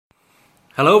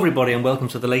Hello everybody and welcome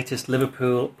to the latest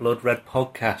Liverpool Blood Red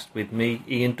podcast with me,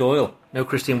 Ian Doyle. No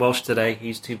Christian Walsh today,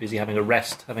 he's too busy having a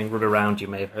rest, having run around, you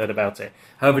may have heard about it.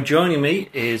 However, joining me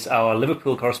is our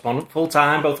Liverpool correspondent,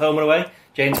 full-time, both home and away,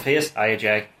 James Pearce. Hiya,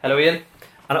 Jay. Hello, Ian.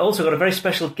 And I also got a very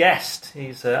special guest.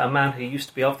 He's a man who used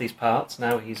to be of these parts,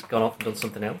 now he's gone off and done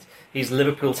something else. He's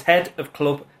Liverpool's head of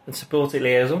club and supporter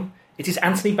liaison. It is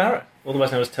Anthony Barrett,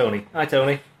 otherwise known as Tony. Hi,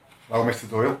 Tony. Hello, Mr.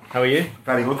 Doyle. How are you?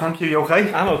 Very good, thank you. You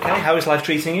okay? I'm okay. How is life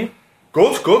treating you?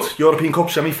 Good. European Cup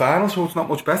semi-final, so it's not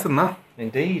much better than that.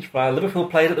 Indeed. Well, Liverpool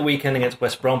played at the weekend against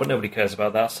West Brom, but nobody cares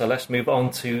about that. So let's move on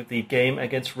to the game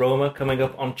against Roma coming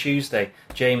up on Tuesday.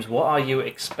 James, what are you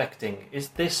expecting? Is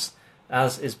this,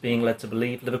 as is being led to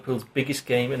believe, Liverpool's biggest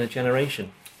game in a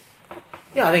generation?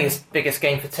 Yeah, I think it's the biggest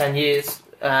game for 10 years.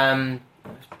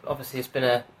 Obviously, it's been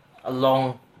a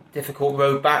long, difficult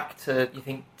road back to,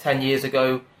 10 years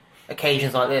ago,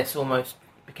 occasions like this almost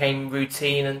became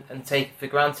routine and taken for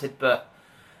granted. But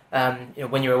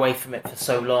when you're away from it for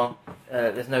so long,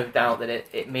 there's no doubt that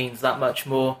it means that much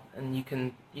more, and you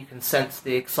can sense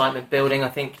the excitement building. I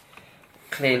think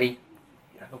clearly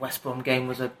the West Brom game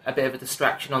was a bit of a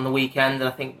distraction on the weekend, and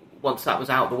I think once that was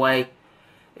out of the way,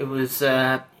 it was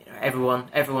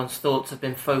everyone's thoughts have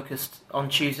been focused on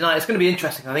Tuesday night. It's going to be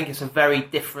interesting. I think it's a very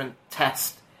different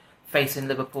test facing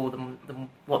Liverpool than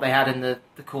what they had in the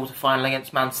quarter-final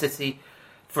against Man City.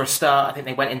 For a start, I think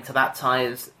they went into that tie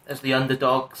as the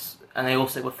underdogs, and they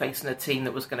also were facing a team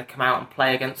that was going to come out and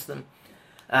play against them.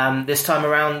 This time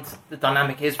around, the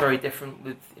dynamic is very different.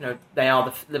 With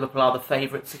Liverpool are the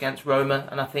favourites against Roma,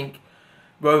 and I think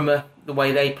Roma, the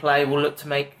way they play, will look to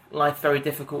make life very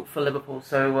difficult for Liverpool.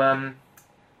 So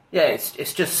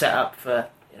it's just set up for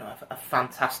a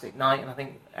fantastic night, and I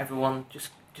think everyone just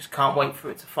can't wait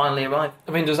for it to finally arrive.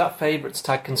 I mean, does that favourites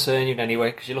tag concern you in any way?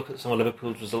 Because you look at some of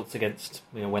Liverpool's results against,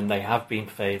 when they have been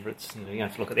favourites. You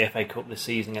have to look at the FA Cup this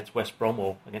season against West Brom,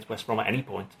 or against West Brom at any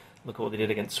point. Look at what they did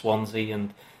against Swansea,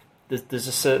 and there's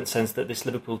a certain sense that this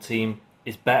Liverpool team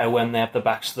is better when they have the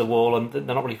backs to the wall and they're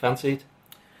not really fancied.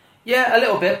 Yeah, a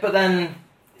little bit, but then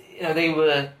they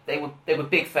were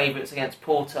big favourites against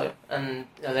Porto, and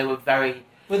they were very.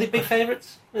 Were they big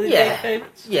favourites?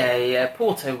 Yeah.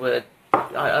 Porto were.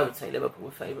 I would say Liverpool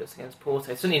were favourites against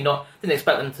Porto. Certainly didn't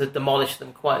expect them to demolish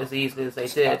them quite as easily as they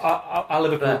did. Are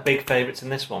Liverpool big favourites in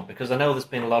this one? Because I know there's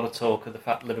been a lot of talk of the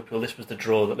fact this was the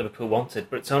draw that Liverpool wanted,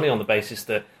 but it's only on the basis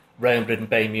that Real Madrid and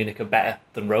Bayern Munich are better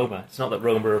than Roma. It's not that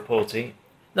Roma are a poor team.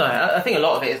 No, I think a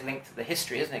lot of it is linked to the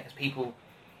history, isn't it? Because people,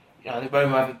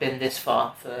 Roma haven't been this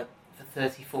far for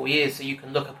 34 years, so you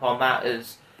can look upon that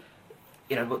as,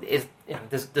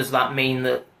 does that mean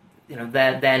that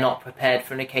they're not prepared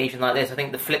for an occasion like this? I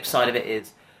think the flip side of it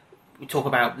is, we talk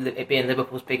about it being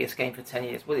Liverpool's biggest game for 10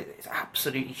 years. Well, it's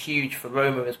absolutely huge for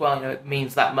Roma as well. It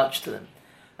means that much to them.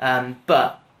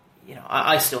 But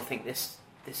I still think this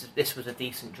was a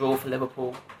decent draw for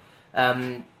Liverpool.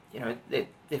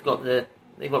 They've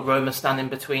got Roma standing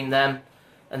between them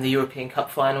and the European Cup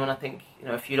final, and I think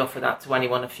if you'd offered that to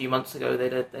anyone a few months ago,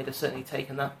 they'd have certainly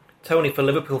taken that. Tony, for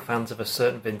Liverpool fans of a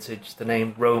certain vintage, the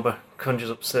name Roma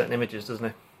conjures up certain images, doesn't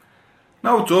it?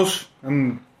 No, it does.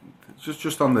 And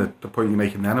just on the point you're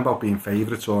making then about being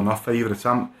favourites or not favourites,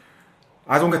 I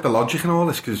don't get the logic in all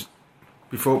this, because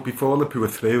before Liverpool were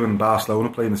through and Barcelona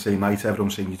playing the same night,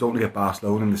 everyone's saying you don't get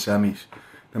Barcelona in the semis.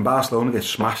 Then Barcelona gets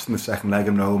smashed in the second leg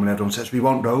in Rome, and everyone says we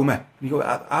want Roma. And you go,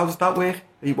 how does that work?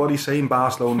 What are you saying?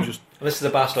 Barcelona just. Well, this is the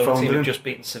Barcelona team who've just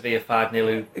beaten Sevilla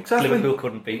 5-0. Exactly. Liverpool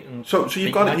couldn't beat. So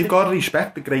you've got to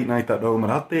respect the great night that Roma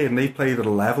had there, and they played at a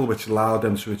level which allowed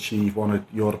them to achieve one of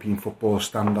European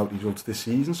football's standout results this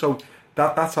season. So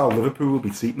that's how Liverpool will be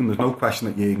treating them. There's no question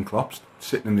that Jurgen Klopp's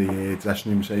sitting in the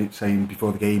dressing room saying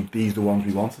before the game, these are the ones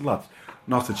we wanted, lads.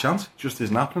 Not a chance. It just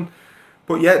isn't happening.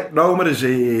 But yeah, Roma is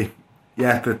the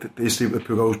history of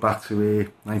Liverpool goes back to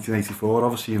 1984,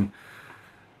 obviously, and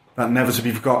that never to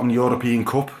be forgotten European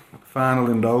Cup final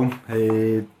in Rome.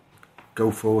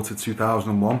 Go forward to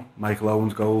 2001, Michael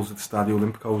Owen's goals at the Stadio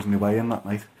Olimpico in the away in that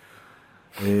night.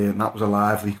 And that was a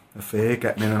lively affair,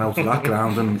 getting in and out of that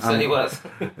ground. And certainly was.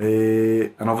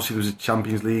 And obviously there was a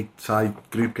Champions League side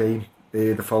group game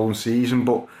the following season.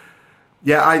 But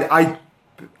yeah, I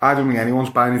don't think anyone's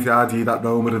buying into the idea that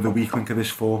Roma are the weak link of this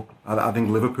four. I think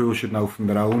Liverpool should know from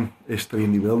their own history,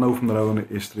 and they will know from their own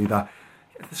history, that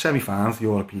the semi-finals, the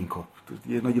European Cup,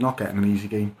 you're not getting an easy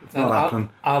game. It's not happening.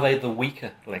 Are they the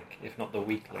weaker link, if not the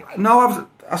weak link? No,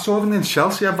 I saw them in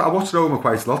Chelsea. I watched Roma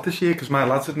quite a lot this year, because my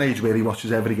lad's at an age where he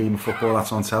watches every game of football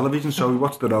that's on television. So we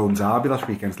watched the Rome derby last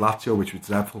week against Lazio, which was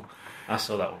dreadful. I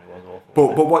saw that one. It was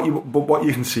awful. But what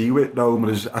you can see with Roma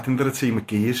is, I think they're a team of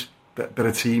gears. They're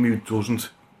a team who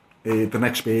doesn't they're an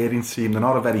experienced team. They're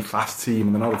not a very fast team,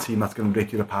 and they're not a team that's going to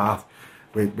break you apart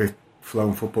with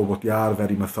flowing football, but they are a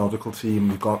very methodical team.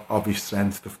 They've got obvious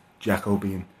strengths, Dzeko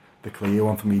being the clear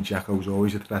one for me. Dzeko's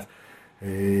always a threat.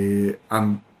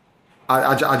 And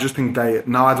I just think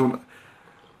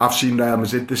I've seen Real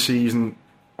Madrid this season.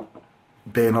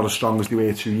 They're not as strong as they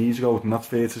were 2 years ago, and that's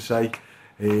fair to say.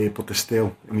 But they're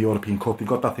still in the European Cup. They've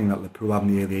got that thing that Liverpool had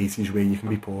in the early 80s where you can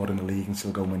be poor in the league and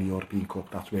still go and win the European Cup.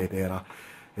 That's where they're at.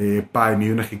 Bayern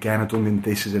Munich, again, I don't think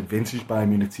this is a vintage Bayern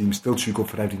Munich team. Still too good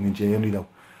for everything in Germany, though.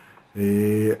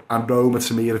 And Roma,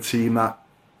 to me, are a team that...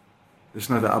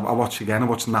 Listen, I watched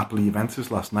Napoli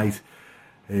Juventus last night.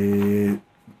 The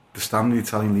standard of the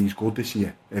Italian league is good this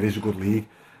year. It is a good league.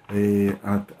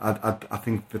 And I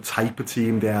think the type of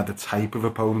team they are, the type of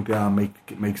opponent they are,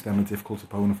 makes them a difficult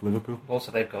opponent for Liverpool.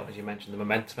 Also, they've got, as you mentioned, the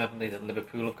momentum, haven't they, that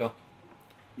Liverpool have got?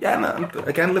 Yeah, and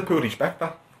again, Liverpool respect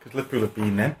that, because Liverpool have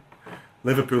been them.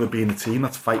 Liverpool have been a team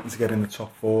that's fighting to get in the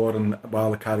top four, and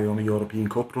while they carry on a European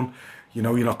Cup run, you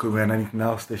know you're not going to win anything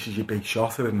else. This is your big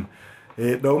shot. And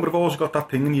Roma have always got that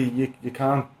thing, and you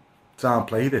can't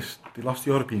downplay this. They lost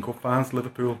the European Cup finals to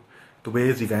Liverpool. The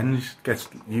word revenge gets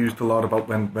used a lot about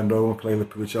when Roma play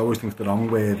Liverpool, which I always think is the wrong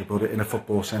word, but in a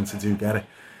football sense I do get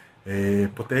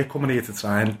it. But they're coming here to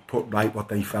try and put right what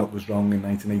they felt was wrong in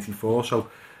 1984.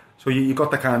 So you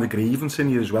got that kind of grievance in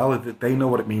you as well. They know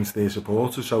what it means to their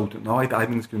supporters. So no, I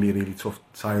think it's going to be a really tough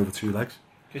tie over two legs.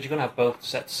 Because you're going to have both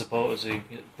sets of supporters who...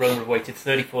 Roma have waited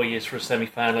 34 years for a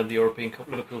semi-final of the European Cup,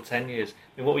 Liverpool 10 years. I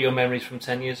mean, what were your memories from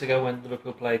 10 years ago when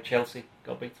Liverpool played Chelsea,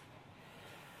 got beat?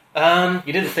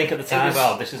 You didn't think at the time,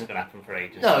 this isn't going to happen for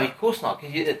ages. No, of course not.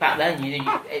 Because back then,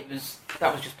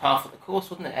 that was just part of the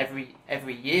course, wasn't it?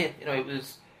 Every year, it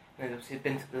was. It'd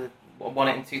been to won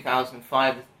it in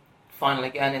 2005, the final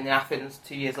again in Athens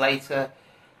 2 years later.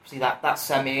 Obviously, that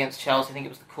semi against Chelsea. I think it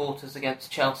was the quarters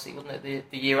against Chelsea, wasn't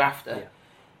it? The year after, yeah.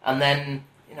 And then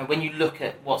when you look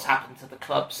at what's happened to the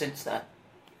club since then,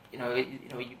 you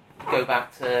go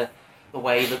back to the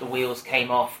way that the wheels came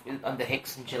off under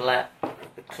Hicks and Gillette,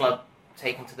 the club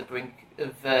taken to the brink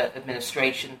of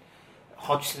administration,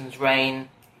 Hodgson's reign,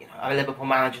 a Liverpool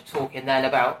manager talking then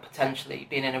about potentially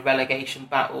being in a relegation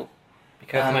battle. Be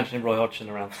careful mentioning Roy Hodgson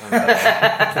around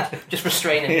time. Just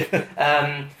restraining.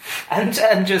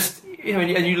 And just,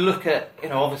 and you look at,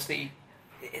 obviously,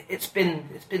 it's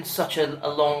been such a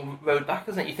long road back,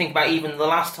 hasn't it? You think about even the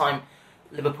last time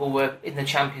Liverpool were in the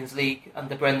Champions League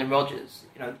under Brendan Rodgers,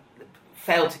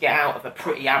 failed to get out of a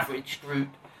pretty average group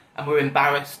and were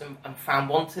embarrassed and found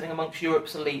wanting amongst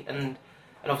Europe's elite. And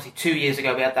obviously 2 years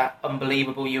ago we had that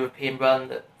unbelievable European run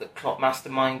that Klopp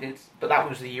masterminded, but that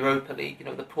was the Europa League,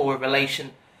 the poorer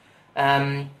relation.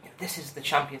 This is the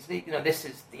Champions League, this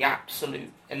is the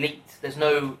absolute elite. There's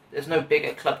no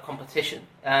bigger club competition.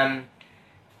 And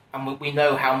we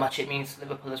know how much it means to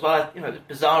Liverpool as well. It was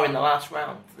bizarre in the last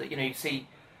round that you see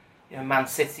Man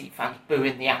City fans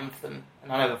booing the anthem,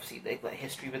 and I know obviously they've got a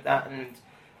history with that,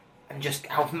 and just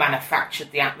how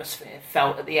manufactured the atmosphere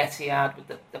felt at the Etihad with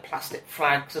the plastic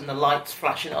flags and the lights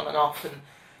flashing on and off, and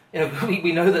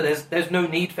we know that there's no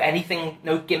need for anything,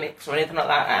 no gimmicks or anything like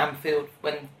that at Anfield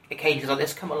when occasions like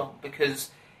this come along, because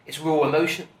it's raw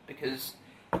emotion, because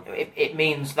it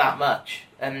means that much.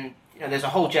 And there's a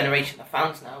whole generation of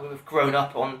fans now who have grown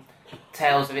up on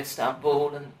Tales of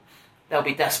Istanbul, and they'll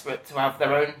be desperate to have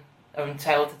their own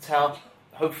tale to tell,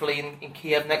 hopefully in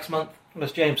Kiev next month. Well,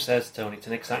 as James says, Tony, it's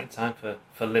an exciting time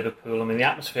for Liverpool. I mean, the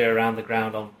atmosphere around the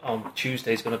ground on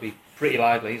Tuesday is going to be pretty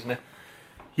lively, isn't it?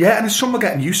 Yeah, and it's something we're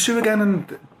getting used to again.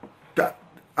 And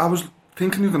I was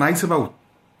thinking the other night about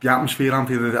the atmosphere at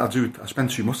Anfield. I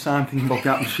spend too much time thinking about the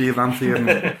atmosphere at Anfield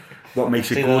and what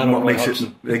makes it good and what makes it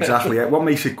exactly what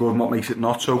makes it good and what makes it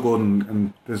not so good.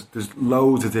 And there's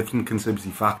loads of different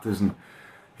contributing factors. And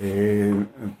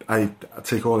I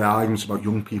take all the arguments about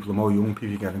young people. The more young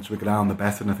people get into a ground, the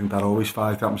better. And I think that always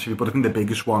fights the atmosphere. But I think the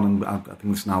biggest one, and I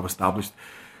think it's now established,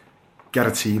 get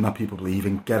a team that people believe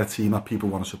in, get a team that people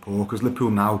want to support. Because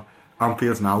Liverpool now,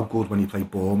 Anfield's now good when you play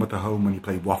Bournemouth at home, when you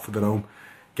play Watford at home.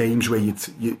 Games where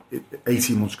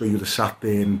 18 months ago you'd have sat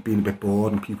there and been a bit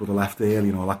bored and people would have left early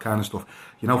and all that kind of stuff.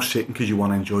 You're now sitting because you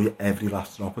want to enjoy every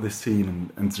last drop of this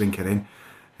team and drink it in.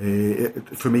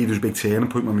 For me, there was a big turning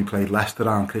point when we played Leicester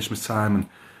around Christmas time,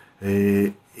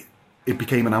 and it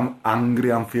became an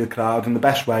angry Anfield crowd in the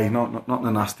best way, not in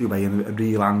a nasty way, in a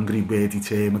real angry, we're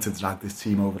determined to drag this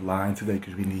team over the line today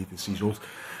because we need this result.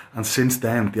 And since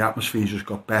then, the atmosphere just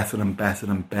got better and better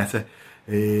and better.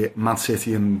 Man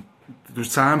City, and there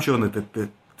was times during the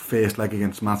first leg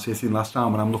against Man City in last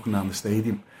round when I'm looking around the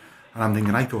stadium and I'm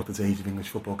thinking, I thought the days of English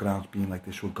football grounds being like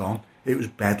this were gone. It was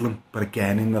bedlam, but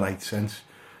again in the right sense.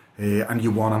 and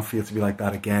you want Anfield to be like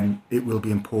that again. It will be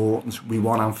important. We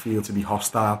want Anfield to be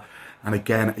hostile. And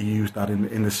again, I use that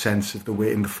in the sense of the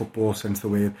way, in the football sense of the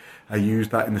way. I use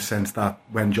that in the sense that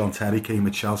when John Terry came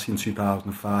with Chelsea in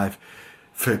 2005,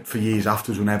 for years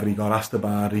afterwards, whenever he got asked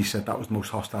about it, he said that was the most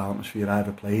hostile atmosphere I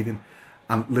ever played in.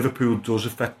 And Liverpool does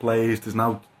affect players. There's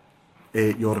now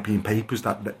European papers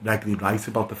that regularly write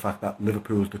about the fact that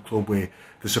Liverpool is the club where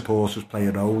the supporters play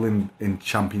a role in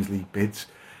Champions League bids.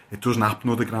 It doesn't happen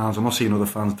on other grounds. I'm not saying other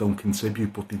fans don't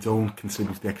contribute, but they don't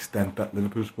contribute to the extent that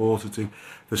Liverpool supporters do.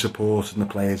 The supporters and the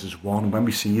players as one. And when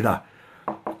we see that,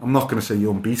 I'm not going to say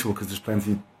you're unbeatable because there's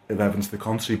plenty of evidence to the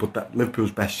contrary, but that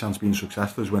Liverpool's best chance of being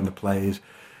successful is when the players,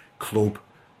 club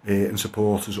and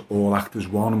supporters all act as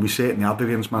one. And we certainly had it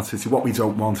against Man City. What we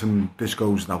don't want, and this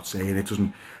goes without saying,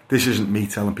 this isn't me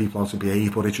telling people how to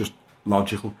behave, but it's just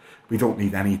logical. We don't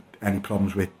need any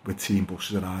problems with team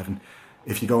buses arriving.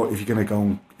 If you're going to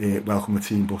go and welcome the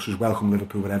team buses, welcome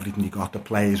Liverpool with everything you got. The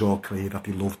players all clear that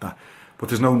they love that, but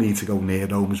there's no need to go near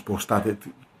Roma's bus.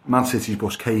 Man City's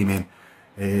bus came in,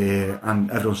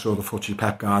 and everyone saw the footage.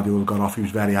 Pep Guardiola got off. He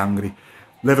was very angry.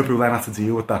 Liverpool then had to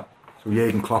deal with that. So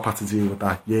Jurgen Klopp had to deal with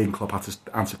that. Jurgen Klopp had to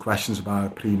answer questions about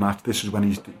it pre-match. This is when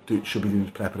he should be doing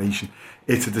his preparation.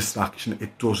 It's a distraction.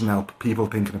 It doesn't help. People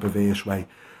think in a perverse way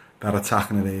that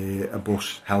attacking a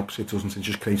bus helps. It doesn't. It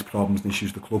just creates problems and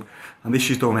issues with the club. And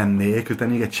issues don't end there, because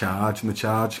then you get charged, and the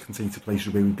charge can take to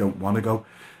places where we don't want to go.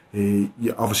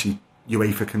 Obviously,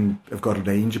 UEFA have got a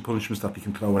range of punishments that they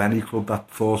can throw at any club that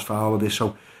falls foul of this.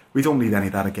 So we don't need any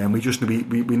of that again.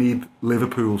 We need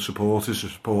Liverpool supporters to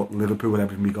support Liverpool with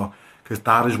everything we got, because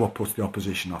that is what puts the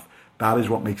opposition off. That is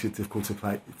what makes it difficult to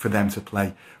play for them to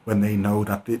play when they know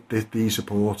that these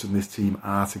supporters and this team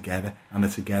are together, and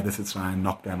they're together to try and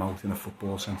knock them out in a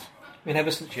football sense. I mean, ever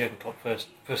since Jurgen Klopp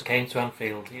first came to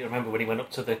Anfield, you remember when he went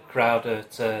up to the crowd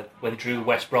when Drew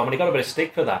West Brom, and he got a bit of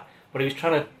stick for that, but he was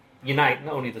trying to unite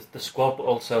not only the squad but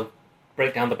also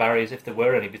break down the barriers, if there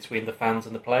were any, between the fans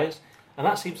and the players, and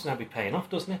that seems to now be paying off,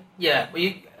 doesn't it? Yeah, well,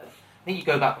 I think you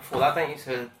go back before that, don't you,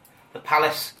 to the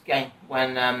Palace game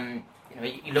when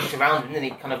he looked around and then he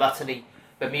kind of utterly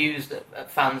bemused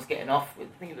at fans getting off with,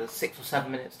 I think it was 6 or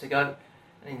 7 minutes to go,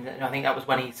 and I think that was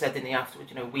when he said in the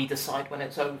afterwards, we decide when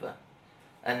it's over.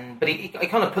 But he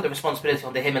kind of put the responsibility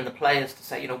onto him and the players to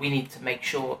say, we need to make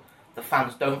sure the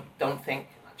fans don't think,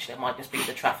 actually, it might just be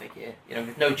the traffic here.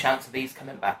 There's no chance of these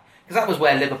coming back. Because that was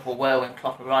where Liverpool were when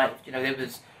Klopp arrived. There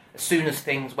was, as soon as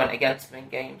things went against them in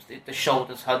games, the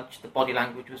shoulders hunched, the body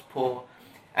language was poor,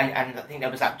 and I think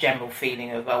there was that general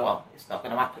feeling of, oh well, it's not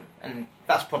going to happen. And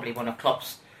that's probably one of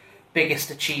Klopp's biggest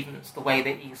achievements, the way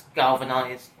that he's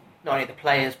galvanised not only the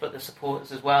players but the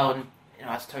supporters as well. And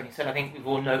as Tony said, I think we've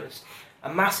all noticed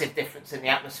a massive difference in the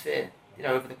atmosphere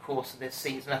over the course of this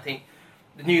season. I think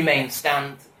the new main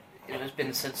stand has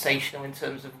been sensational in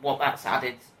terms of what that's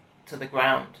added to the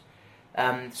ground.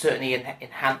 Certainly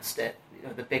enhanced it,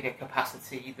 the bigger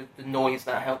capacity, the noise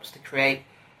that helps to create,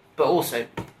 but also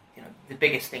the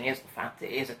biggest thing is the fact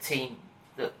it is a team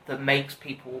that makes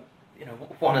people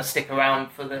want to stick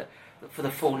around for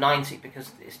the full 90,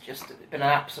 because it's just been an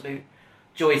absolute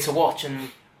joy to watch.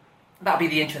 And that'll be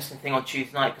the interesting thing on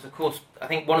Tuesday night, because of course I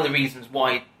think one of the reasons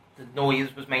why the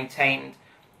noise was maintained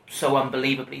so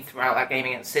unbelievably throughout that game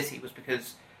against City was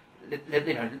because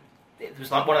it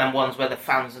was like one of them ones where the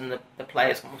fans and the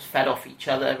players almost fed off each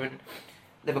other, and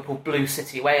Liverpool blew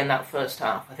City away in that first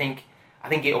half. I think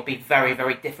it'll be very,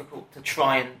 very difficult to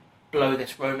try and blow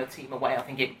this Roma team away. I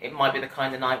think it might be the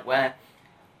kind of night where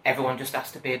everyone just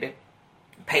has to be a bit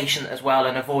patient as well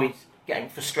and avoid getting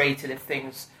frustrated if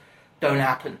things don't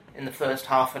happen in the first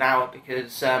half an hour,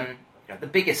 because the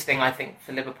biggest thing I think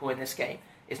for Liverpool in this game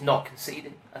is not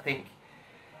conceding. I think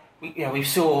we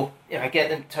saw,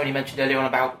 again, Tony mentioned earlier on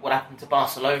about what happened to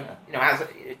Barcelona.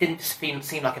 It didn't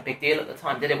seem like a big deal at the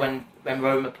time, did it, when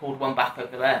Roma pulled one back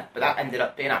over there? But that ended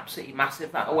up being absolutely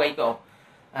massive, that away goal.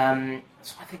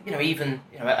 So I think, even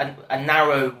a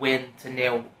narrow win to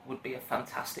 0 would be a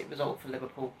fantastic result for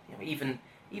Liverpool. Even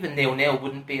 0-0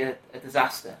 wouldn't be a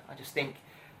disaster. I just think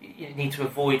you need to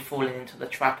avoid falling into the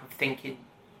trap of thinking,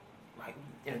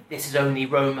 this is only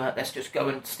Roma, let's just go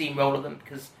and steamroller them,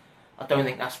 because I don't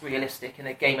think that's realistic in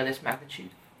a game of this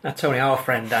magnitude. Now, Tony, our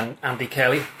friend Andy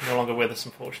Kelly, no longer with us,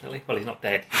 unfortunately. Well, he's not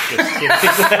dead.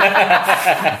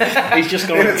 He's just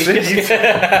gone. He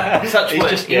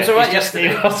was all right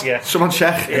yesterday. Yeah. Someone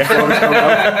check.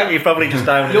 Yeah. He probably just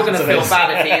down. You're going to feel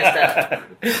bad if he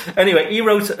is dead. Anyway, he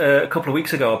wrote a couple of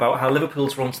weeks ago about how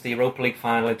Liverpool's run to the Europa League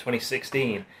final in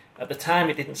 2016 At the time,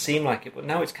 it didn't seem like it, but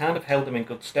now it's kind of held them in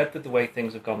good stead with the way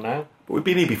things have gone now. But we've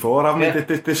been here before, haven't we?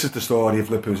 This is the story of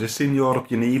Liverpool's history in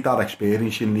Europe. You need that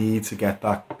experience, you need to get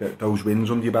those wins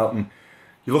under your belt. And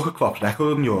you look at Klopp's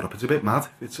record in Europe, it's a bit mad.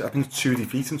 I think it's 2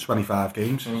 defeats in 25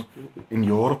 games in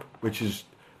Europe,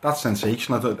 that's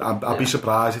sensational. I'd be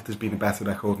surprised if there's been a better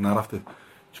record than that after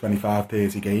 25,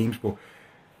 30 games. But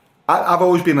I've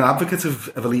always been an advocate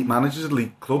of elite managers,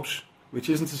 elite clubs, which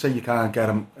isn't to say you can't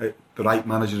get the right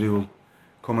manager who will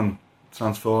come and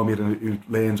transform you and who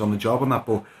learns on the job and that.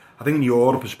 But I think in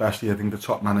Europe especially, I think the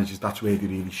top managers, that's where they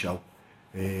really show.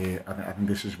 I think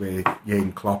this is where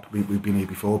Jurgen Klopp, we've been here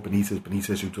before,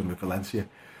 Benitez who've done with Valencia.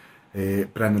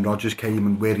 Brendan Rodgers came,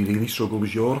 and where he really struggled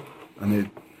was Europe. And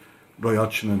Roy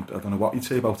Hodgson, I don't know what you'd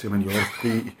say about him in Europe.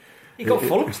 He got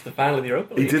Fulham to the final of the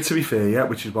Europa League. He did, to be fair, yeah,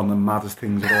 which is one of the maddest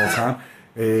things of all time.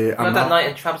 We had that night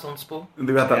in Trabzonspor.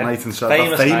 They had that night in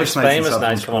famous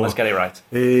night. Come on, let's get it right.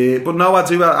 But no, I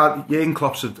do. Jurgen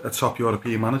Klopp's a top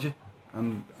European manager,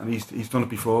 and he's done it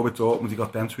before with Dortmund. He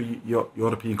got them to a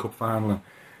European Cup final.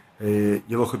 And,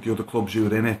 you look at the other clubs who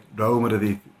are in it. Roma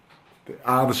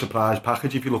are the surprise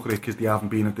package if you look at it, because they haven't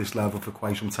been at this level for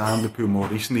quite some time. Liverpool more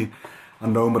recently,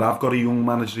 and Roma have got a young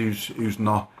manager who's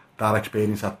not that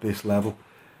experienced at this level.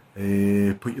 But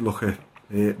you look at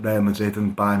Real Madrid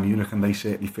and Bayern Munich, and they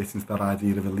certainly fit into that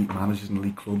idea of elite managers and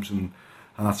elite clubs, and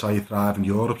that's how you thrive in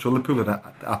Europe. So Liverpool are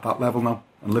at that level now,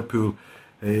 and Liverpool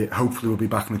hopefully will be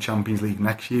back in the Champions League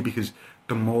next year, because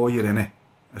the more you're in it,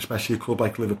 especially a club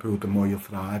like Liverpool, the more you'll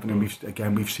thrive. And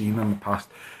we've seen in the past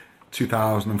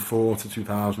 2004 to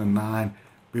 2009,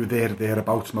 we were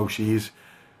thereabouts most years.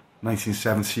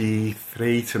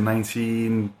 1973 to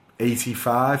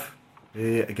 1985.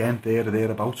 Again,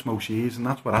 thereabouts most years, and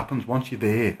that's what happens once you're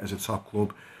there as a top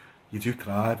club. You do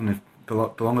thrive, and if the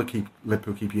longer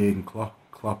Liverpool keep Jurgen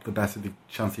Klopp, the better the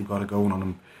chance you've got of going on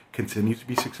and continue to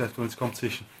be successful in this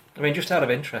competition. I mean, just out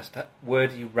of interest, where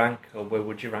do you rank, or where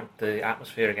would you rank the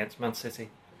atmosphere against Man City?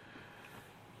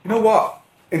 You know what?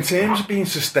 In terms of being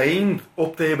sustained,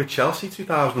 up there with Chelsea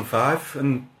 2005,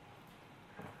 and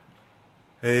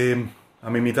I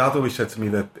mean, my dad always said to me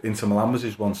that Inter Milan was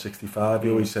his 165. He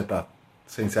always said that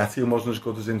St Etienne wasn't as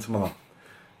good as Inter Milan.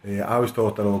 I always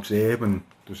thought that Auxerre, when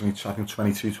there was only, I think,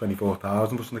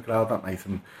 24,000 was in the crowd that night,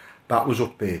 and that was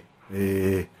up there.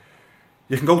 You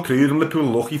can go through them. Liverpool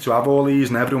are lucky to have all these,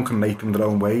 and everyone can make them their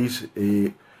own ways.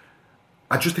 I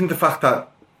just think the fact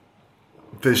that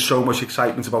there's so much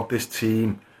excitement about this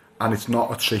team, and it's not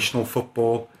attritional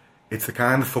football. It's the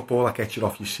kind of football that gets you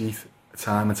off your seat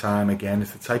time and time again.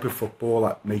 It's the type of football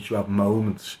that makes you have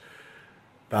moments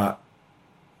that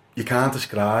you can't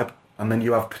describe, and then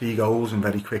you have 3 goals in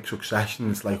very quick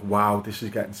succession. It's like, wow, this is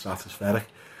getting stratospheric.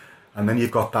 And then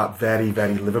you've got that very,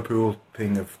 very Liverpool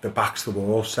thing of the backs to the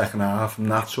wall, second half, and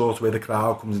that's sort of where the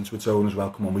crowd comes into its own as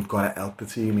well. Come on, we've got to help the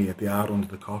team here. They are under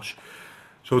the cosh.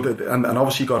 So, and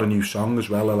obviously got a new song as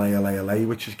well, LA, LA, LA,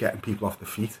 which is getting people off their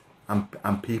feet.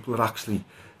 And people are actually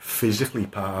physically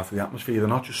part of the atmosphere. They're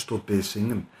not just stood there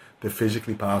singing, they're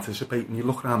physically participating. You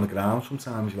look around the ground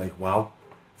sometimes, you're like, wow.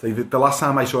 So the last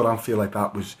time I saw Anfield like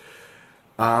that was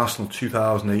Arsenal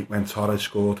 2008, when Torres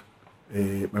scored,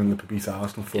 when Liverpool beat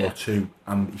Arsenal 4-2,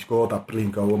 and he scored that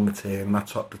brilliant goal on the turn, and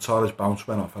the Torres bounce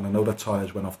went off, and I know that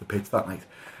Torres went off the pitch that night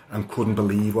and couldn't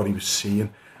believe what he was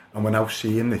seeing. And we're now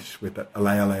seeing this with the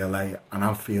LA, LA, LA, and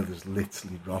Anfield is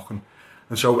literally rocking.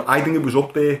 And so I think it was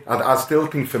up there. I still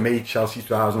think for me, Chelsea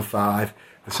 2005,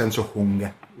 the sense of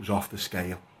hunger was off the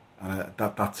scale.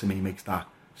 That to me makes that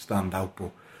stand out.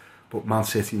 But Man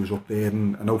City was up there,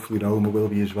 and hopefully Roma will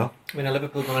be as well. I mean, are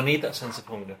Liverpool going to need that sense of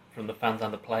hunger from the fans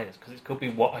and the players? Because it could be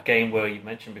a game where you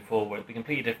mentioned before, where it'd be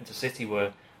completely different to City,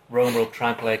 where Roma will try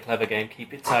and play a clever game,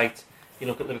 keep it tight. You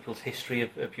look at Liverpool's history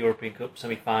of European Cup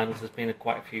semi-finals, there's been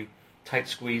quite a few tight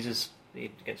squeezes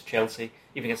against Chelsea,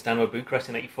 even against Dynamo Bucharest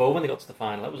in '84 when they got to the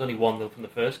final. That was only 1-0 from the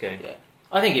first game. Yeah,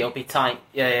 I think it'll be tight.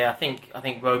 Yeah. I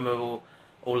think Roma will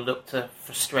look to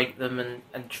frustrate them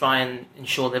and try and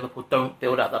ensure Liverpool don't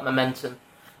build up that momentum.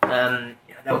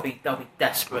 They'll be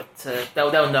desperate.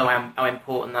 They'll know how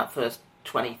important that first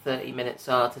 20-30 minutes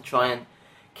are to try and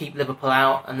keep Liverpool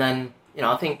out. And then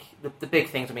I think the big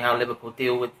things will be how Liverpool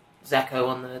deal with Zeko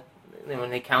on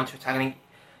when they counter attack. I think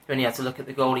you only have to look at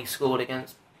the goal he scored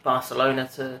against Barcelona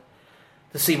to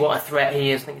see what a threat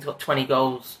he is. I think he's got 20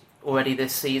 goals already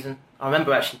this season. I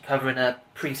remember actually covering a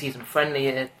pre-season friendly.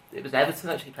 It was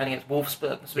Everton actually playing against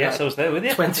Wolfsburg. Yes, I was there with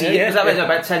you. 20 years. Was that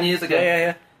about 10 years ago?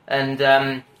 Yeah. And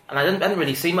I didn't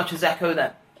really see much of Zeko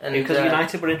then. And, because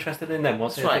United were interested in them,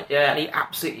 wasn't it? That's right. Yeah, and he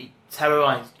absolutely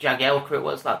terrorised Jagielka. It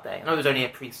was that day. I know it was only a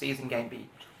pre-season game, but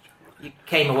you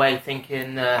came away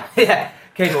thinking, God,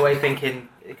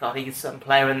 he's a certain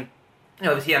player, and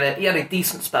obviously he had a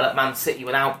decent spell at Man City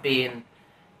without being,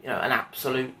 an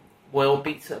absolute world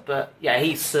beater. But yeah,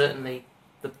 he's certainly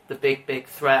the big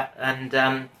threat,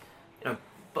 and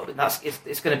but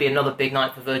it's going to be another big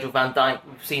night for Virgil van Dijk.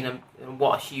 We've seen him,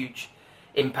 what a huge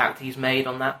impact he's made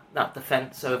on that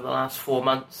defence over the last 4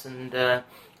 months, and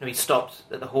he stopped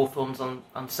at the Hawthorns on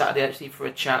Saturday actually for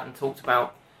a chat and talked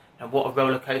about what a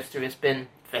roller coaster it's been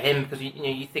for him, because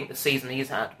you think the season he's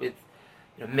had with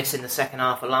missing the second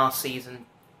half of last season,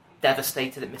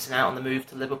 devastated at missing out on the move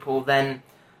to Liverpool, then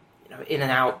in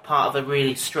and out, part of a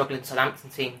really struggling Southampton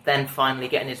team, then finally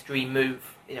getting his dream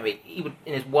move. He would,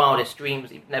 in his wildest dreams,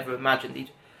 he'd never imagined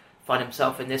he'd find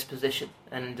himself in this position,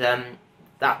 and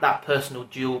that personal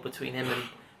duel between him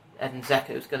and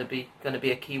Dzeko is going to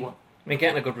be a key one. I mean,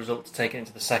 getting a good result to take it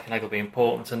into the second leg will be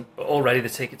important, but already the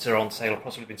tickets are on sale, or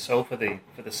possibly been sold for the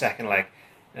second leg.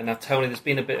 And now, Tony, there's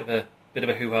been a bit of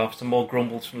a hoo-ha, some more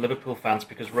grumbles from Liverpool fans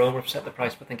because Roma have set the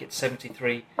price for, I think it's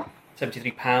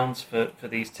 £73 for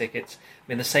these tickets. I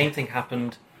mean, the same thing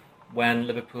happened when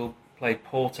Liverpool played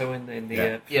Porto in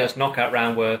the first knockout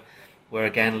round, where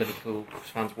again Liverpool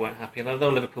fans weren't happy. And although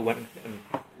Liverpool went and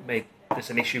made this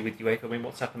an issue with UEFA, I mean,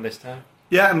 what's happened this time?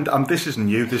 Yeah, and this isn't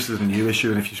new. This is a new issue.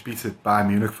 And if you speak to Bayern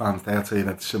Munich fans, they'll tell you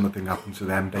that a similar thing happened to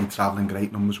them. They travel in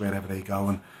great numbers wherever they go,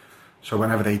 and so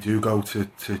whenever they do go to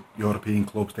European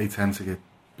clubs, they tend to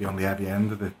be on the heavy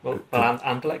end of it. Well,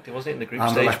 Anderlecht, was it in the group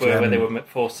stage where they were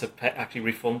forced to actually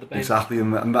refund the payment? Exactly,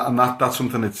 and that's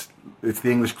something. It's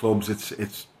the English clubs.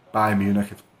 It's Bayern Munich.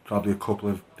 It's probably a couple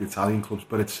of the Italian clubs,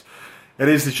 but it's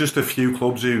just a few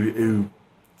clubs who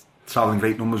travel in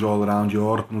great numbers all around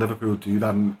Europe, and Liverpool do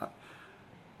that. And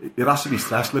it has to be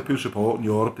stressed. Liverpool support in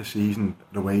Europe this season,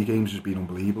 the away games has been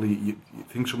unbelievable. You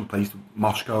think some place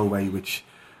Moscow away, which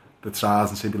the trials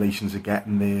and tribulations of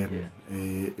getting there. Yeah.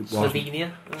 It was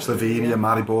Slovenia,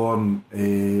 Maribor,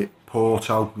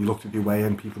 Porto. You looked at the away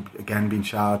and people again being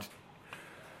charged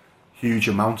huge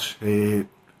amounts. And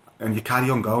you carry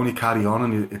on going,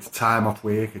 and it's time off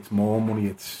work, it's more money,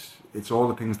 it's all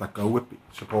the things that go with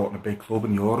supporting a big club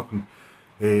in Europe. And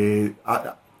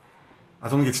I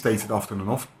don't think it's stated often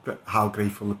enough that how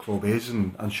grateful the club is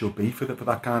and should be for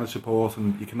that kind of support,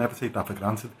 and you can never take that for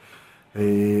granted.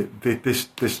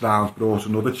 This round brought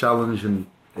another challenge, and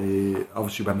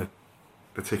obviously when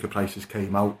the ticket prices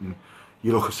came out and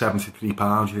you look at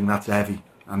 £73, you think that's heavy,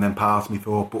 and then part of me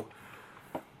thought, but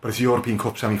it's a European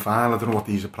Cup semi-final, I don't know what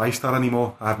these are priced at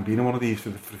anymore. I haven't been in one of these for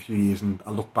a few years, and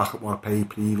I look back at what I paid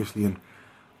previously, and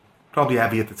probably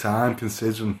heavy at the time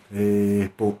considering,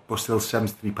 but still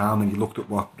 £73, and you looked at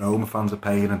what Roma fans are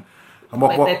paying, and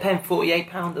what they're paying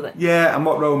 £48, are they? Yeah, and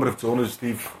what Roma have done is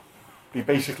they've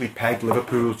basically pegged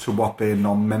Liverpool to what their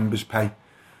non-members pay,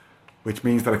 which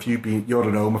means that if you're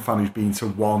a Roma fan who's been to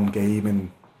one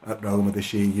game at Roma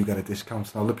this year, you get a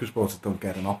discount. Now Liverpool supporters don't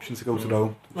get an option to go to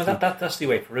Rome. Well, that's the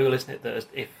way for rule, isn't it? That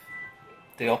if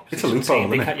the opposition it's a loophole, team,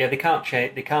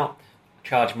 they can't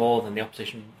charge more than the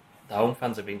opposition. The home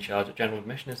fans have been charged at general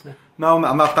admission, isn't it? No,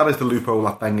 and that is the loophole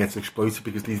that then gets exploited,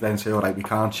 because these then say, all right, we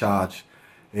can't charge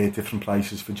different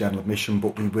prices for general admission,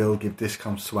 but we will give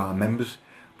discounts to our members.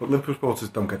 But Liverpool supporters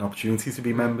don't get an opportunity to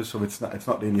be members, so it's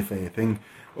not really a fair thing.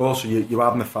 Also, you're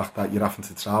having the fact that you're having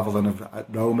to travel, and at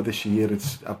Roma this year,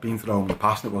 I've been to Rome in the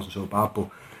past and it wasn't so bad, but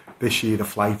this year the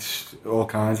flights, all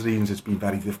kinds of reasons, it's been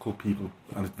very difficult,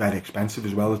 and it's very expensive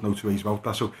as well, there's no two ways about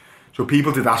that. So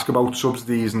people did ask about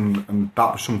subsidies, and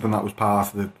that was something that was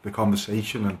part of the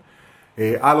conversation.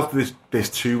 And I looked at this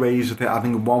two ways. I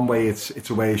think in one way it's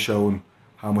a way of showing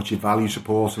how much you value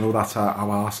support. I know that's how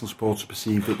Arsenal supporters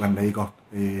perceived it when they got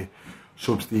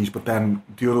subsidies, but then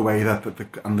the other way that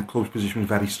the club's position was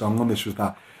very strong on this was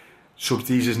that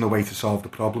subsidies isn't a way to solve the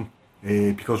problem,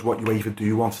 because what UEFA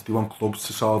do want clubs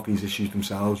to solve these issues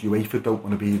themselves. UEFA don't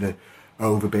want to be the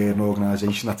overbearing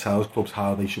organisation that tells clubs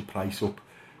how they should price up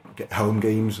get home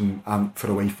games and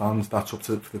for away fans. That's up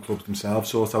to the clubs themselves.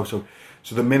 So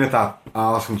the minute that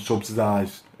Arsenal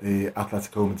subsidise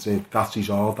Atletico Madrid, that's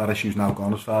resolved. That issue's now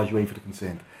gone as far as UEFA are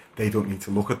concerned. They don't need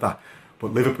to look at that.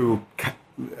 But Liverpool,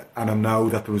 and I know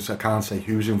that I can't say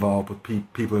who's involved, but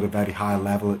people at a very high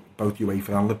level, both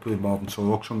UEFA and Liverpool, involved in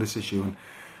talks on this issue.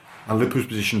 And Liverpool's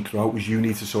position throughout was, you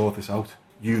need to sort this out.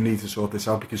 You need to sort this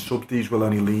out, because subsidies will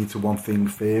only lead to one thing: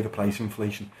 further price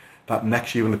inflation. That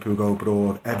next year when Liverpool go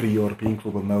abroad, every European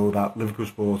club will know that Liverpool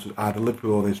supporters, either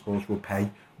Liverpool or their supporters, will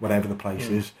pay whatever the price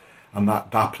is, and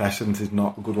that precedent is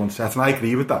not a good one to set. And I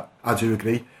agree with that. I do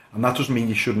agree, and that doesn't mean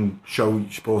you shouldn't show your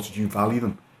supporters you value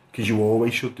them, because you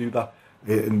always should do that.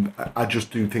 And I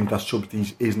just do think that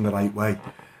subsidies isn't the right way.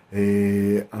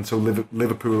 And so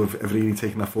Liverpool have really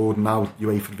taken that forward. Now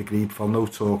UEFA have agreed for no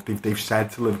talk. They've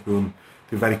said to Liverpool, and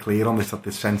they're very clear on this, that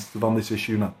they're sensitive on this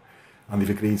issue now, and they've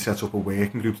agreed to set up a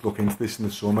working group to look into this in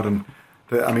the summer. And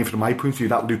from my point of view,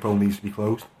 that loophole needs to be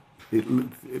closed.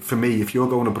 For me, if you're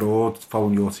going abroad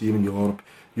following your team in Europe,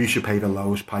 you should pay the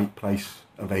lowest price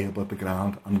available at the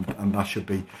ground, and that should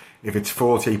be, if it's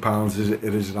 £48 as it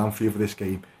is at Anfield for this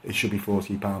game, it should be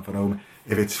 £48 for Roma.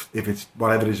 If it's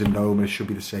whatever is in Roma, it should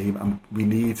be the same. And we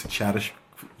need to cherish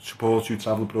supporters who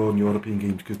travel abroad in European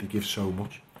games because they give so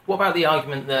much. What about the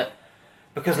argument that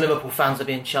because Liverpool fans are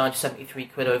being charged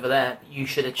 £73 over there, you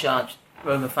should have charged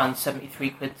Roma fans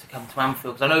 £73 to come to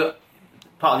Anfield? Because I know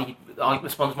part of the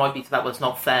response might be to that, well, it's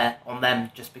not fair on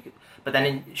them, just because. But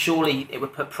then surely it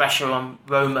would put pressure on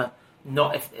Roma,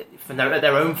 not if for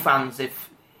their own fans. If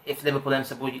Liverpool then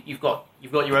said, well, you've got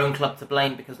your own club to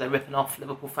blame because they're ripping off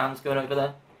Liverpool fans going over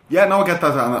there. Yeah, no, I get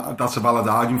that, and that's a valid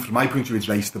argument. From my point of view, it's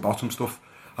race to the bottom stuff.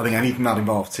 I think anything that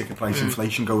involves ticket price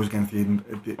inflation goes against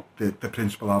the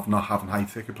principle of not having high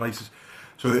ticket prices.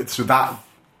 So that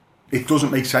it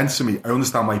doesn't make sense to me. I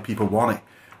understand why people want it.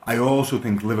 I also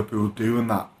think Liverpool doing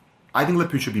that. I think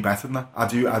Liverpool should be better than that. I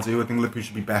do. I think Liverpool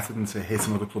should be better than to hit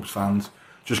another club's fans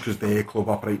just because their club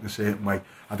operate in a certain way.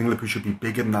 I think Liverpool should be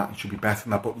bigger than that and should be better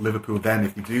than that. But Liverpool, then,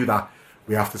 if they do that,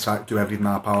 we have to do everything in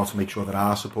our power to make sure that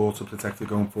our supporters are protected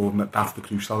going forward. And that's the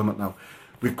crucial element now.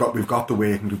 We've got the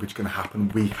working group, which is going to happen.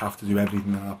 We have to do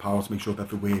everything in our power to make sure that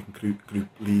the working group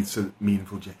leads to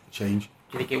meaningful change.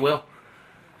 Do you think it will?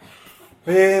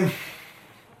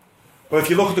 Well, if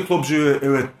you look at the clubs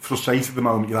who are frustrated at the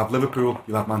moment, you'll have Liverpool,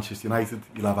 you'll have Manchester United,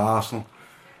 you'll have Arsenal,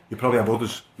 you probably have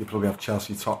others, you probably have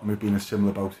Chelsea, Tottenham who've been in a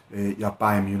similar boat, you have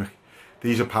Bayern Munich.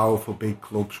 These are powerful big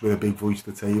clubs with a big voice at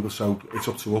the table, so it's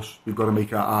up to us. We've got to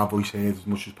make our voice heard as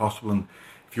much as possible, and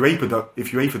if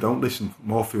UEFA don't listen,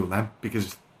 more fool them,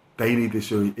 because they need this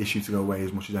issue to go away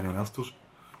as much as anyone else does.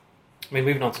 I mean,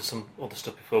 moving on to some other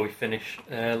stuff before we finish.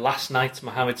 Last night,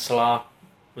 Mohamed Salah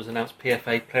was announced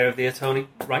PFA Player of the Year. Tony,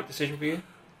 right decision for you?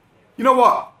 You know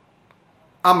what?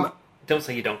 Don't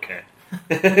say you don't care.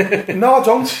 No, I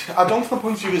don't. I don't. The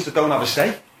point of view is I don't have a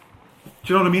say.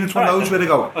 Do you know what I mean? It's one of those where they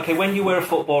go. Okay, when you were a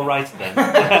football writer, then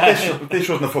this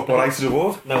wasn't a Football Writers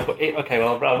Award. No, but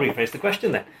I'll rephrase the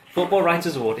question then. Football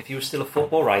Writers Award. If you were still a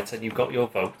football writer and you got your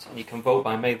vote, and you can vote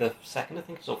by May the 2nd, I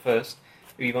think, or 1st.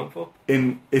 Who are you voting for?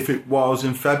 If it was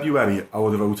in February, I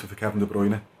would have voted for Kevin De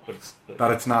Bruyne.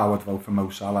 That it's now, I'd vote for Mo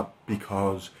Salah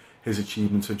because his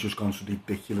achievements have just gone to a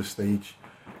ridiculous stage.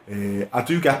 I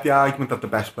do get the argument that the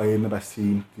best player in the best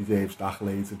team deserves the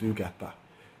accolades. I do get that.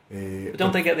 But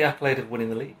don't they get the accolade of winning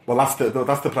the league? Well, that's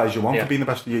the prize you want for being the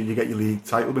best. You get your league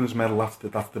title winners medal. That's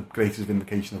the greatest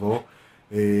vindication of all.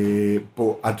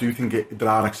 But I do think there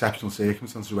are exceptional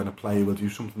circumstances when a player will do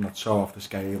something that's so off the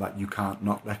scale that you can't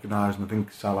not recognise, and I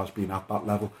think Salah's been at that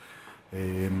level.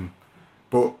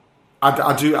 But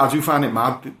I do find it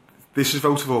mad. This is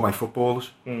voted for by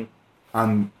footballers,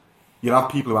 and you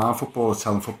have people who aren't footballers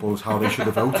telling footballers how they should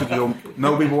have voted.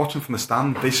 No, we were watching from the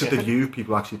stand. This is the view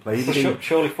people actually play the game.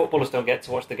 Surely footballers don't get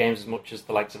to watch the games as much as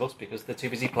the likes of us because they're too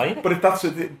busy playing it. But if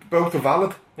both are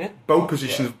valid. Yeah. Both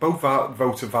positions, both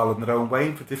votes are valid in their own way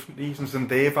and for different reasons. And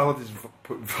they're valid is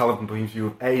valid in the point of view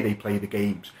of they play the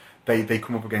games. They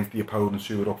come up against the opponents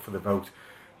who are up for the vote.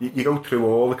 You go through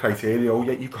all the criteria. Oh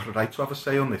yeah, you've got a right to have a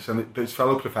say on this. And there's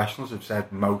fellow professionals have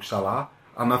said Mo Salah,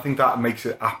 and I think that makes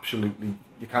it absolutely.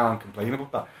 You can't complain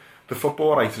about that. The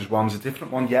Football Writers one's a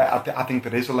different one. Yeah, I think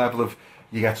there is a level of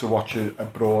you get to watch a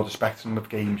broader spectrum of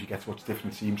games. You get to watch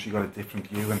different teams. So you got a different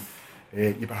view,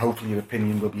 and hopefully your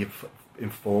opinion will be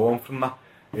informed from that.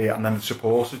 And then the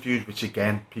supporters' views, which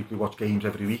again, people who watch games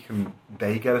every week and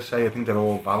they get a say. I think they're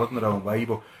all valid in their own way,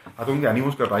 but I don't think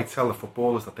anyone's got a right to tell the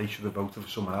footballers that they should have voted for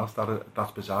someone else.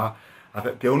 That's bizarre. I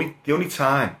think the only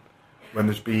time when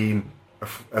there's been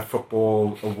a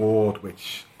football award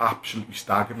which absolutely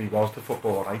staggered me was the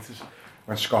Football Writers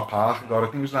when Scott Parker got it.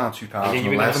 I think it was around 2011.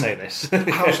 You were going to say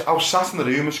this. I was sat in the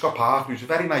room with Scott Parker, who's a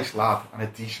very nice lad and a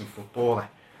decent footballer.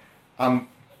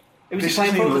 Was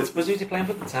he playing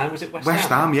for the time? Was it West Ham? West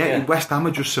Ham, yeah. West Ham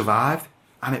had just survived,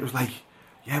 and it was like,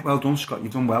 yeah, well done, Scott.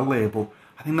 You've done well there. But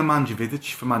I think the Nemanja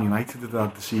Vidic for Man United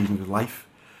had the season of his life,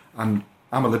 and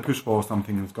I'm a Liverpool supporter. I'm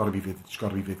thinking it's got to be Vidic, it's got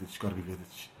to be Vidic, it's got to be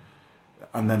Vidic.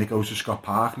 And then it goes to Scott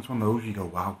Parker, and it's one of those you go,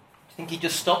 wow. Do you think he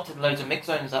just stopped in loads of mix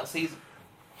zones that season?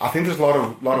 I think there's a lot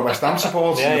of West Ham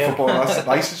supporters in the Football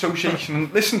Writers Association.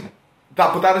 And listen,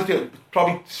 that is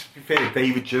probably, to be fair,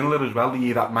 David Ginola as well, the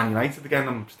year that Man United again.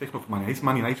 I'm sticking up for Man United.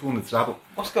 Man United won the treble.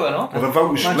 What's going on? Well, the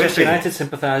vote was Manchester split. United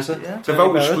sympathiser. Yeah. The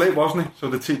vote was split, wasn't it? So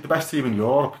the best team in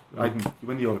Europe, you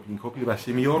win the European Cup, you're the best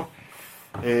team in Europe.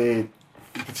 the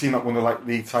team that won the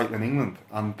league title in England,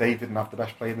 and they didn't have the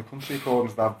best player in the country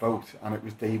according to that vote, and it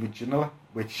was David Ginola,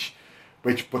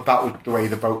 but that was the way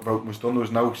the vote was done. There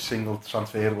was no single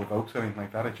transferable vote or anything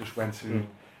like that. It just went to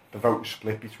the vote was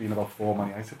split between about 4 Man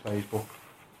United players. But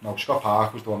no, Scott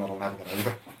Parker was the one that'll never get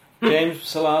over. James,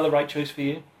 Salah, the right choice for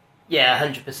you? Yeah,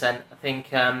 100%. I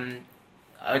think I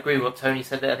agree with what Tony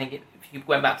said there. I think if you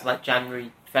went back to like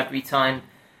January, February time,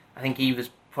 I think he was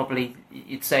probably,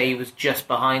 you'd say he was just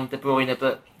behind De Bruyne.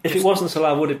 But if it wasn't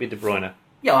Salah, would it be De Bruyne?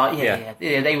 Yeah.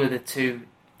 They were the two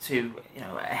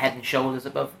head and shoulders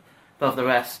above the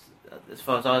rest as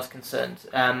far as I was concerned.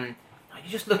 You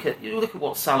just look at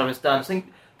what Salah has done. I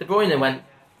think De Bruyne went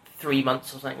 3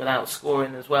 months or something without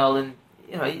scoring as well, and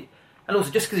and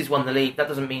also just because he's won the league, that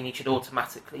doesn't mean he should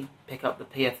automatically pick up the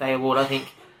PFA award. I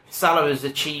think Salah has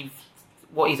achieved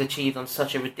what he's achieved on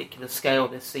such a ridiculous scale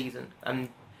this season, and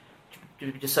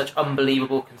just such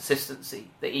unbelievable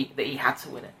consistency that he had to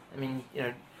win it. I mean,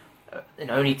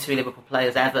 only 2 Liverpool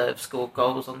players ever have scored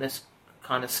goals on this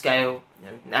kind of scale.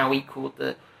 Now equalled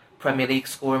the Premier League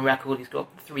scoring record. He's got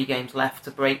 3 games left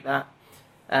to break that.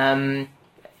 And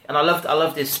I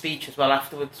loved his speech as well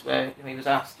afterwards, where he was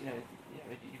asked,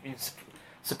 you've been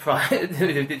surprised.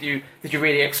 did you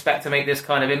really expect to make this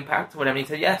kind of impact or whatever? And he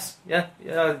said yes, yeah,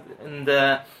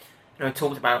 and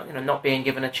talked about not being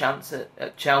given a chance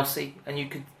at Chelsea, and you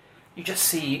just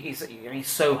see he's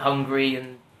so hungry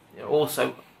and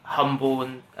also humble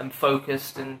and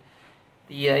focused, and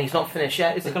he's not finished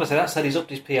yet. I was going to say, that said, he's upped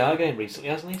his PR game recently,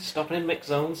 hasn't he? Stopping in mixed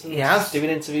zones and doing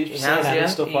interviews and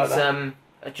stuff like that. He's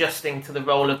adjusting to the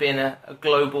role of being a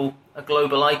global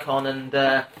icon, and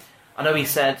I know he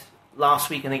said last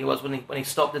week, I think it was, when he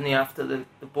stopped after the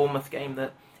Bournemouth game,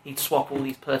 that he'd swap all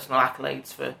these personal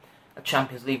accolades for a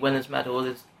Champions League winners medal.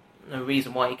 There's no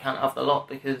reason why he can't have the lot,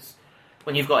 because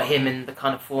when you've got him in the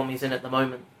kind of form he's in at the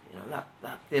moment, that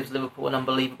gives Liverpool an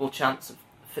unbelievable chance of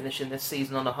finishing this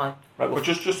season on a high. Right, well,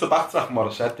 just to backtrack on what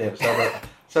I said there,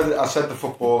 I said the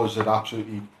footballers are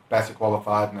absolutely better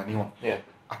qualified than anyone. Yeah.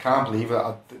 I can't believe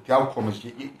it. The outcome is,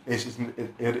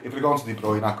 if we're going to De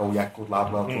Bruyne, I go, yeah, good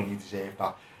lad, well done, you deserve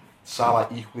that. Salah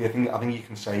equally, I think you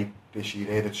can say this year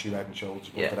they're the 2 head and shoulders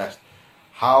above the rest.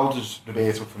 How does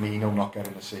Roberto Firmino not get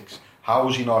in the 6? How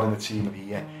is he not in the team of the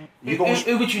year?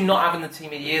 Who would you not have in the team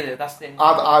of the year though? That's the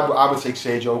I would take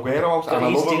Sergio Aguero out. And I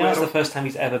love Aguero. It's the first time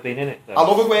he's ever been in it, though. I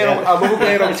love Aguero. Yeah. I love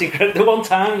Aguero. It's incredible. The one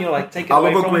time you're like, take it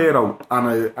away from him. I love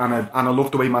Aguero, and I love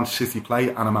the way Man City play,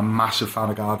 and I'm a massive fan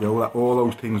of Guardiola. All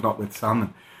those things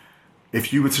notwithstanding,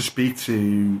 if you were to speak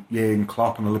to Jurgen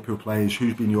Klopp and the Liverpool players,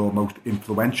 who's been your most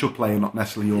influential player, not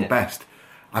necessarily your best,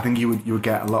 I think you would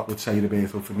get a lot with, say,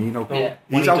 Roberto Firmino. Yeah.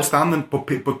 He's outstanding, but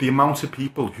the amount of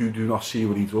people who do not see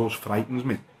what he does frightens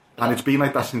me. And it's been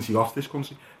like that since he left this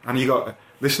country. And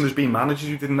there's been managers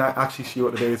who didn't actually see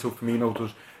what Roberto Firmino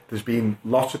does. There's been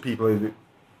lots of people who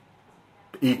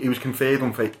he was compared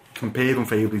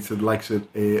unfavourably to the likes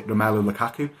of Romelu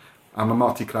Lukaku. And I'm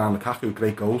not decrying Lukaku,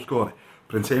 great goal scorer.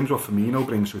 But in terms of what Firmino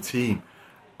brings to a team,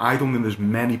 I don't think there's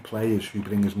many players who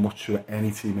bring as much to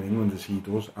any team in England as he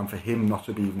does, and for him not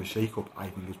to be even a shake-up, I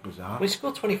think is bizarre. Well, he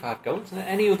scored 25 goals in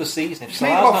any other season. He's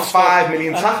made about 5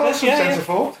 million tackles from centre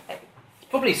forward. It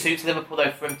probably suits Liverpool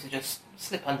though for him to just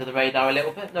slip under the radar a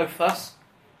little bit, no fuss.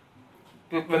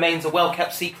 Remains a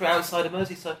well-kept secret outside of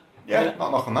Merseyside. Yeah,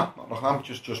 not knocking that, but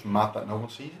just mad that no one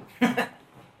sees it.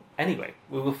 Anyway,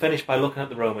 we will finish by looking at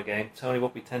the Roma game. Tony,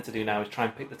 what we tend to do now is try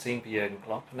and pick the team for Jurgen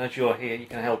Klopp, and as you're here, you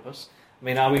can help us. I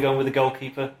mean, are we going with the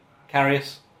goalkeeper,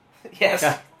 Karius? Yes.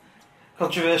 Yeah.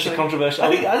 Controversial.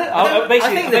 I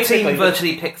think the team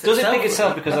virtually picks itself. Does it pick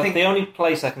itself? Because I think the only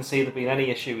place I can see there being any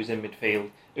issue is in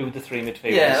midfield. Who are the 3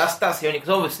 midfielders? Yeah, that's the only,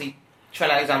 because obviously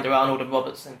Trent Alexander-Arnold and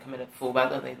Robertson come in at full-back,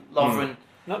 don't they? Lovren,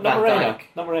 Not Moreno.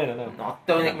 Not Moreno, no. I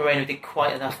don't think Moreno did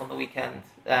quite enough on the weekend.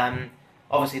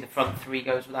 Obviously the front 3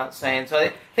 goes without saying. So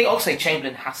I think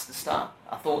Oxlade-Chamberlain has to start.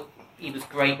 I thought he was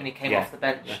great when he came off the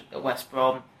bench at West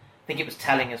Brom. I think it was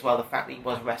telling as well, the fact that he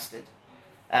was rested.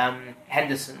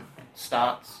 Henderson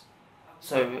starts.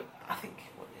 So I think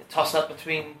a toss-up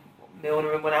between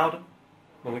Milner and Wijnaldum.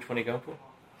 Well, which one are you going for?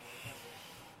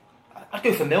 I'd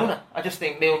go for Milner. I just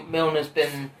think Milner's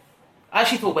been... I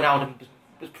actually thought Wijnaldum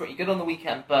was pretty good on the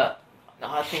weekend, but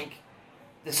I think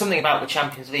there's something about the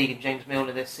Champions League and James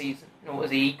Milner this season.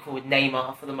 Was he equal with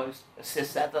Neymar for the most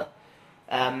assists ever?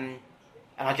 And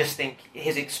I just think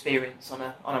his experience on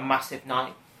a massive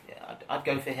night, I'd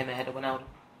go for him ahead of Wijnaldum.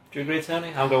 Do you agree,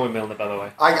 Tony? I'm going with Milner, by the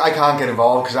way. I can't get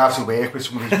involved because I have to work with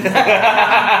some of these people.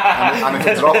 and if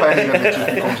I drop any, then it just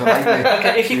becomes a nightmare.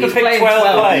 Okay, if you could pick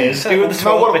 12 players, who would the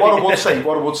 12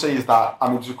 what I would say is that, I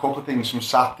mean, there's a couple of things from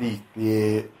Saturday.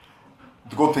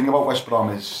 the good thing about West Brom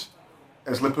is,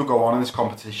 as Liverpool go on in this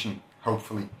competition,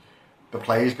 hopefully, the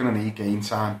players going to need game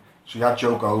time. So you had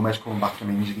Joe Gomez coming back from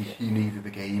injury, he needed the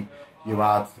game. You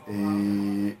had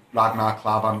Ragnar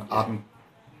Klavan, hadn't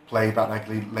played that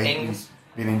regularly lately,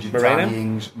 been injured. Danny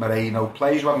Ings, Moreno,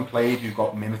 players who haven't played, who've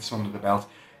got minutes under the belt.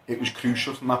 It was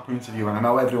crucial from that point of view, and I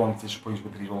know everyone's disappointed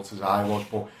with the results as I was,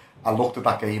 but I looked at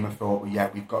that game and thought, well, yeah,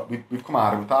 we've come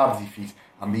out of it with our defeat,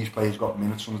 and these players got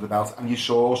minutes under the belt, and you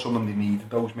saw some of them, they needed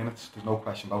those minutes, there's no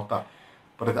question about that.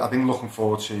 But I think looking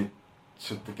forward to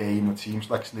the game, the team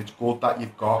selection, it's good that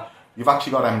you've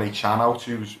actually got Emre Can out,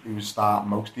 who was starting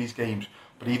most of these games,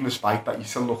 but even despite that, you're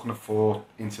still looking at 4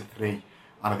 into 3, and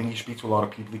I think you speak to a lot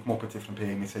of people who come up with different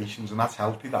permutations, and that's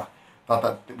healthy, that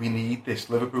we need this.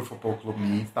 Liverpool Football Club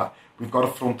needs that. We've got a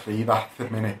front three that at the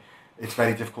minute it's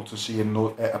very difficult to see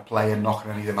a player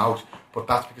knocking any of them out, but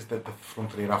that's because the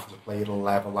front three have to play at a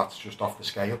level that's just off the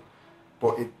scale.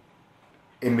 But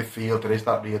in midfield there is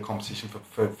that real competition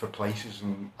for places,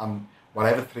 and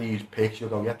whatever three you pick, you'll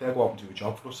go, yeah, they'll go out and do a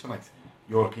job for us tonight.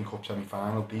 European Cup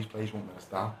semi-final, these players won't let us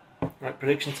down. Right,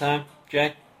 prediction time,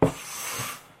 Jay?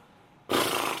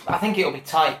 I think it'll be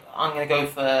tight. I'm going to go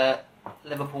for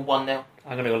Liverpool 1-0.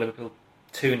 I'm going to go Liverpool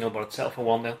 2-0, but I'd settle for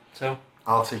 1-0. So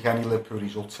I'll take any Liverpool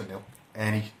result to 0,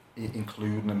 any,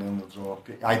 including a 0-0 draw.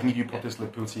 I think if you put this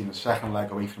Liverpool team the second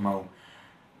leg away from home,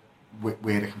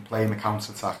 where they can play in the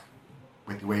counter-attack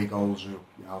with the away goals,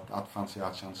 I'd fancy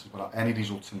our chances, but any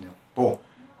result to 0. But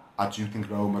I do think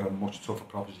Roma are a much tougher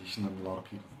proposition than a lot of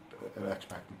people are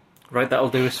expecting. Right, that'll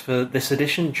do us for this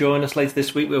edition. Join us later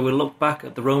this week where we'll look back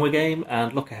at the Roma game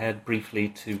and look ahead briefly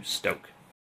to Stoke.